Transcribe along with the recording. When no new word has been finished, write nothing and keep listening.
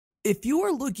If you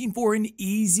are looking for an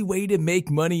easy way to make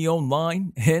money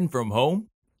online and from home,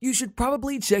 you should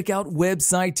probably check out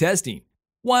website testing.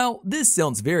 While this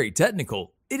sounds very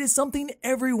technical, it is something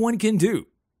everyone can do.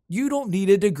 You don't need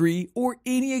a degree or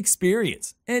any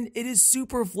experience, and it is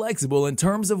super flexible in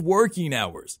terms of working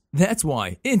hours. That's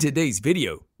why, in today's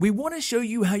video, we want to show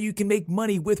you how you can make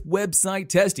money with website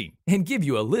testing and give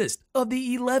you a list of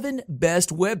the 11 best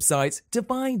websites to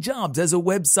find jobs as a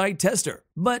website tester.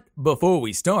 But before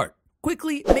we start,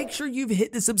 quickly make sure you've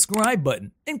hit the subscribe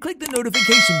button and click the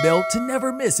notification bell to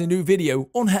never miss a new video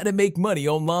on how to make money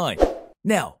online.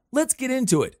 Now, let's get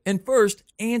into it and first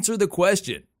answer the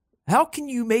question. How can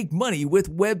you make money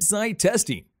with website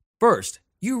testing? First,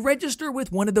 you register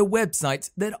with one of the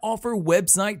websites that offer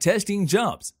website testing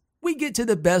jobs. We get to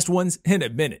the best ones in a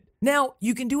minute. Now,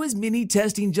 you can do as many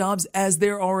testing jobs as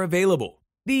there are available.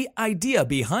 The idea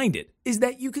behind it is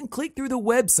that you can click through the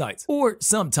websites or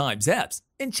sometimes apps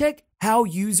and check how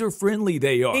user-friendly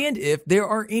they are and if there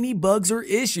are any bugs or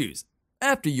issues.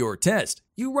 After your test,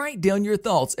 you write down your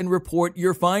thoughts and report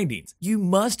your findings. You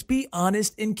must be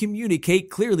honest and communicate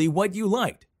clearly what you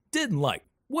liked, didn't like,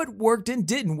 what worked and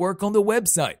didn't work on the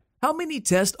website. How many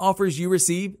test offers you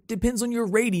receive depends on your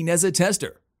rating as a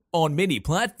tester. On many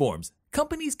platforms,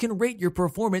 companies can rate your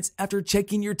performance after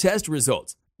checking your test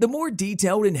results. The more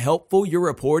detailed and helpful your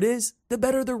report is, the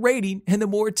better the rating and the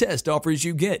more test offers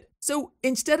you get. So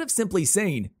instead of simply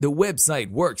saying the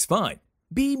website works fine,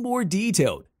 be more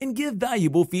detailed and give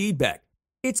valuable feedback.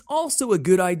 It's also a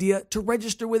good idea to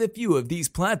register with a few of these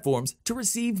platforms to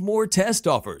receive more test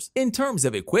offers. In terms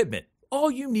of equipment,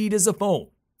 all you need is a phone,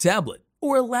 tablet,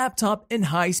 or a laptop and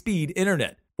high-speed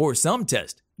internet. For some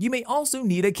tests, you may also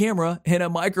need a camera and a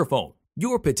microphone.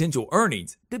 Your potential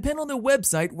earnings depend on the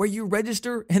website where you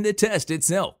register and the test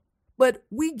itself. But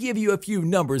we give you a few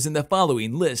numbers in the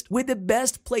following list with the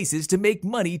best places to make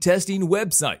money testing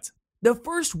websites. The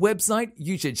first website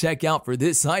you should check out for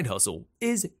this side hustle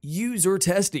is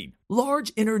UserTesting. Large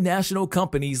international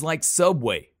companies like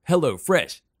Subway,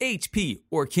 HelloFresh, HP,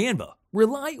 or Canva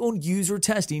rely on user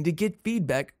testing to get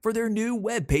feedback for their new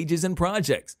web pages and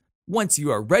projects. Once you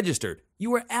are registered,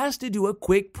 you are asked to do a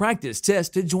quick practice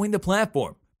test to join the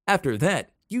platform. After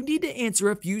that, you need to answer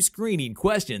a few screening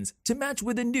questions to match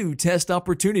with the new test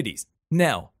opportunities.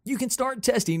 Now, you can start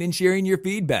testing and sharing your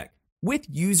feedback. With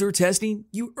user testing,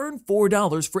 you earn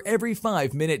 $4 for every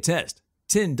 5-minute test,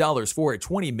 $10 for a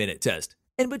 20-minute test,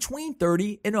 and between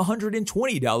 $30 and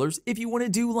 $120 if you want to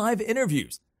do live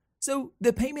interviews. So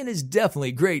the payment is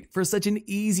definitely great for such an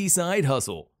easy side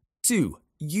hustle. 2.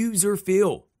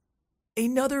 UserFeel.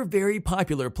 Another very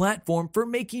popular platform for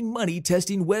making money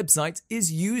testing websites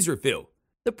is UserFeel.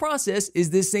 The process is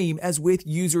the same as with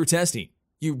user testing.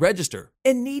 You register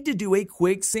and need to do a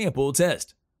quick sample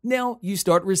test. Now you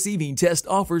start receiving test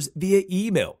offers via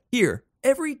email. Here,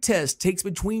 every test takes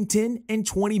between 10 and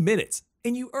 20 minutes,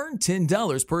 and you earn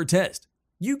 $10 per test.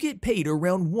 You get paid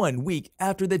around 1 week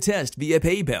after the test via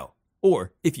PayPal,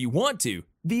 or if you want to,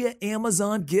 via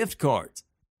Amazon gift cards.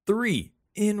 3.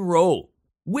 Enroll.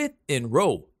 With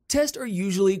Enroll, tests are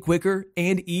usually quicker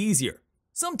and easier.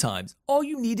 Sometimes, all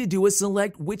you need to do is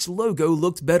select which logo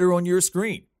looks better on your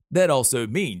screen. That also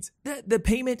means that the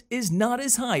payment is not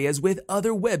as high as with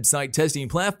other website testing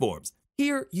platforms.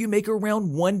 Here, you make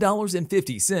around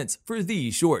 $1.50 for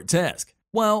these short tasks.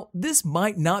 While this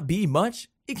might not be much,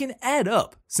 it can add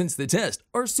up since the tests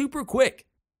are super quick.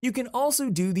 You can also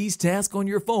do these tasks on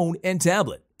your phone and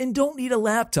tablet and don't need a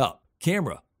laptop,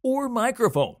 camera, or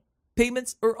microphone.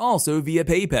 Payments are also via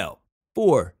PayPal.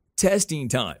 4. Testing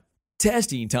Time.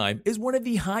 Testing Time is one of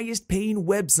the highest paying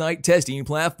website testing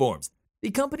platforms. The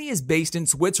company is based in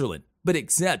Switzerland, but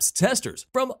accepts testers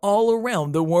from all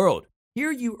around the world.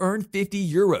 Here you earn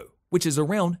 €50, which is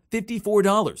around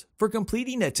 $54, for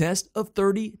completing a test of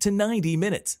 30 to 90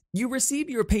 minutes. You receive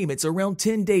your payments around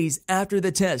 10 days after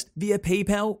the test via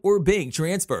PayPal or bank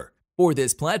transfer. For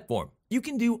this platform, you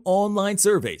can do online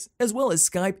surveys as well as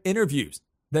Skype interviews.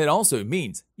 That also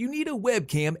means you need a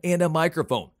webcam and a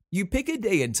microphone. You pick a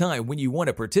day and time when you want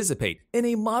to participate, and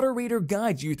a moderator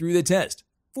guides you through the test.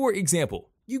 For example,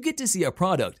 you get to see a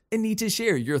product and need to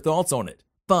share your thoughts on it.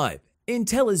 5.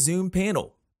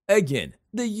 IntelliZoomPanel. Again,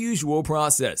 the usual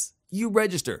process. You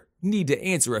register, need to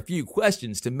answer a few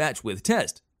questions to match with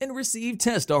test, and receive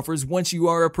test offers once you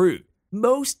are approved.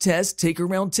 Most tests take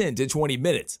around 10 to 20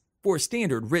 minutes. For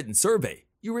standard written survey,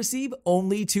 you receive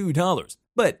only $2.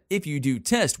 But if you do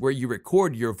test where you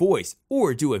record your voice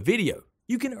or do a video,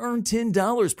 you can earn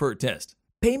 $10 per test.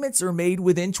 Payments are made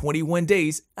within 21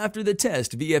 days after the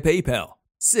test via PayPal.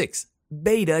 6.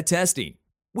 Beta testing.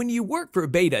 When you work for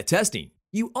beta testing,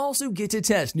 You also get to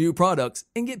test new products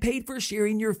and get paid for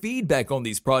sharing your feedback on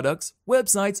these products,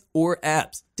 websites, or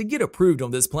apps. To get approved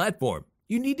on this platform,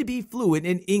 you need to be fluent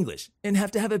in English and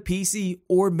have to have a PC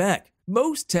or Mac.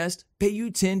 Most tests pay you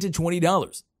 $10 to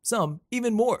 $20, some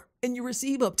even more, and you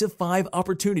receive up to 5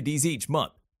 opportunities each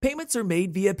month. Payments are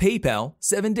made via PayPal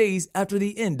 7 days after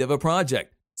the end of a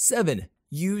project. 7.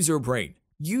 UserBrain.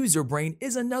 UserBrain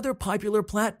is another popular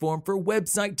platform for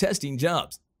website testing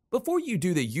jobs. Before you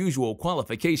do the usual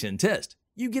qualification test,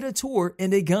 you get a tour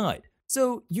and a guide,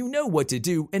 so you know what to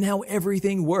do and how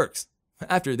everything works.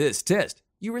 After this test,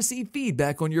 you receive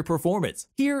feedback on your performance.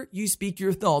 Here, you speak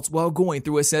your thoughts while going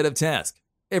through a set of tasks.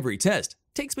 Every test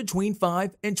takes between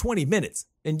 5 and 20 minutes,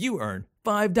 and you earn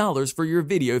 $5 for your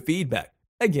video feedback.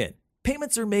 Again,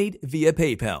 payments are made via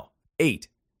PayPal. 8.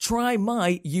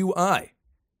 TryMyUI.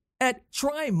 At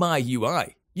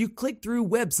TryMyUI, you click through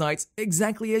websites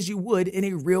exactly as you would in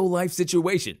a real-life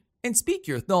situation and speak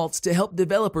your thoughts to help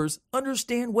developers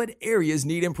understand what areas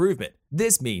need improvement.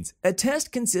 This means a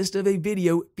test consists of a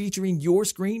video featuring your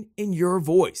screen and your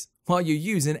voice while you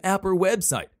use an app or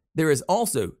website. There is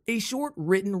also a short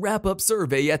written wrap-up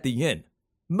survey at the end.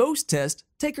 Most tests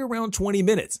take around 20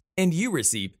 minutes, and you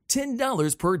receive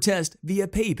 $10 per test via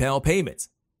PayPal payments.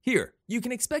 Here, you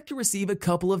can expect to receive a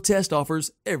couple of test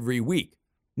offers every week.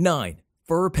 9.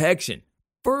 Ferpection.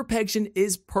 Ferpection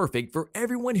is perfect for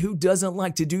everyone who doesn't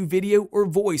like to do video or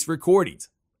voice recordings.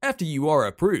 After you are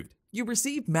approved, you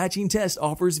receive matching test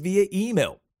offers via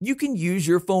email. You can use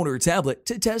your phone or tablet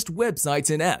to test websites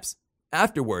and apps.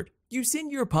 Afterward, you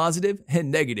send your positive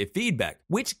and negative feedback,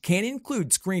 which can include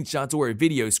screenshots or a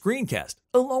video screencast,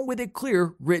 along with a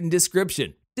clear written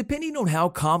description. Depending on how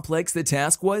complex the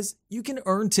task was, you can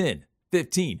earn $10,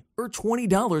 $15, or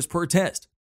 $20 per test.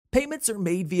 Payments are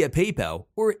made via PayPal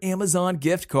or Amazon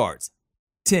gift cards.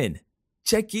 10.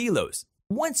 Checkealos.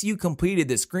 Once you completed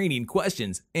the screening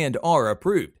questions and are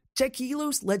approved,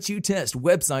 Checkealos lets you test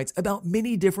websites about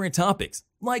many different topics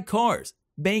like cars,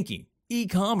 banking,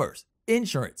 e-commerce,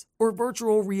 insurance, or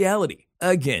virtual reality.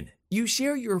 Again, you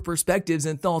share your perspectives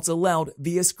and thoughts aloud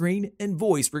via screen and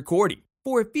voice recording.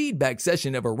 For a feedback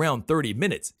session of around 30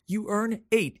 minutes, you earn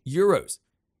 €8.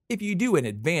 If you do an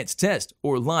advanced test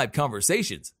or live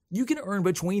conversations, you can earn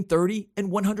between 30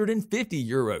 and 150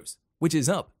 euros, which is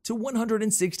up to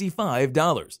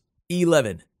 $165.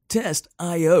 11.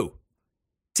 Test.io.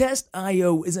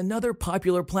 Test.io is another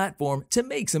popular platform to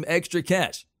make some extra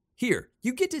cash. Here,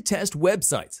 you get to test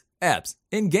websites, apps,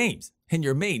 and games, and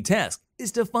your main task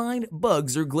is to find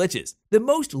bugs or glitches. The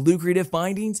most lucrative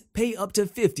findings pay up to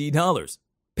 $50.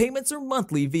 Payments are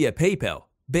monthly via PayPal,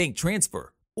 bank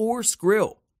transfer, or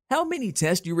Skrill. How many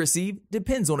tests you receive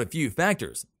depends on a few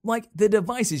factors, like the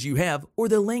devices you have or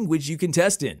the language you can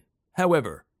test in.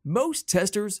 However, most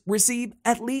testers receive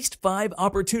at least 5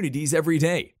 opportunities every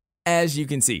day. As you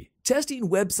can see, testing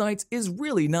websites is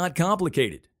really not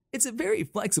complicated. It's a very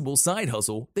flexible side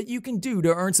hustle that you can do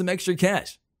to earn some extra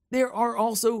cash. There are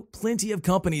also plenty of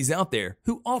companies out there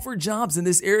who offer jobs in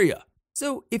this area.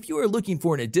 So if you are looking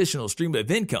for an additional stream of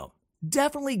income,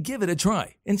 definitely give it a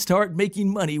try and start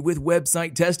making money with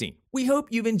website testing. We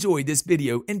hope you've enjoyed this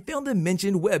video and found the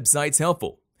mentioned websites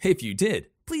helpful. If you did,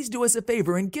 please do us a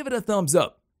favor and give it a thumbs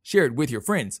up, share it with your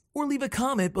friends, or leave a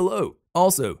comment below.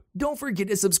 Also, don't forget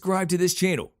to subscribe to this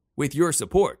channel. With your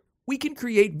support, we can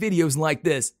create videos like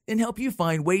this and help you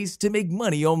find ways to make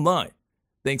money online.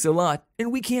 Thanks a lot,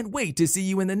 and we can't wait to see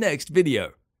you in the next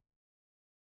video.